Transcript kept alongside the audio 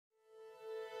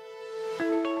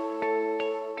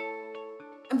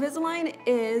Invisalign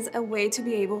is a way to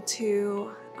be able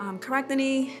to correct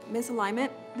any misalignment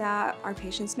that our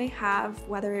patients may have,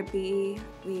 whether it be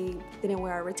we didn't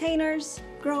wear our retainers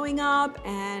growing up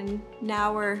and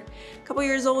now we're a couple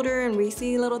years older and we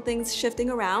see little things shifting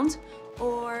around,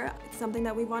 or it's something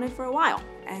that we've wanted for a while.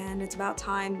 And it's about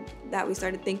time that we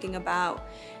started thinking about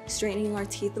straightening our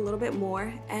teeth a little bit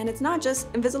more. And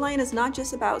Invisalign is not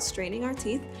just about straightening our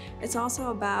teeth, it's also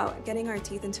about getting our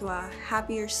teeth into a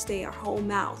happier state, our whole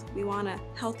mouth. We want a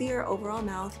healthier overall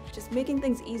mouth, just making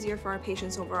things easier for our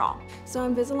patients overall. So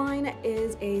Invisalign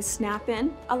is a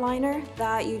snap-in aligner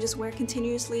that you just wear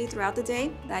continuously throughout the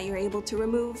day, that you're able to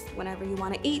remove whenever you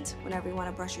want to eat, whenever you want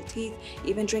to brush your teeth,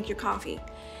 even drink your coffee.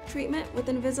 Treatment with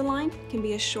Invisalign can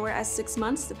be as short as 6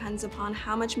 months, depends upon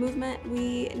how much movement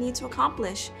we need to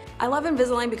accomplish. I love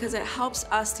Invisalign because it helps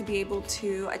us to be able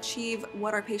to achieve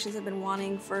what our patients have been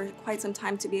wanting for quite some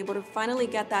time, to be able to finally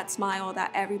get that smile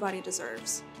that everybody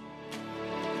deserves.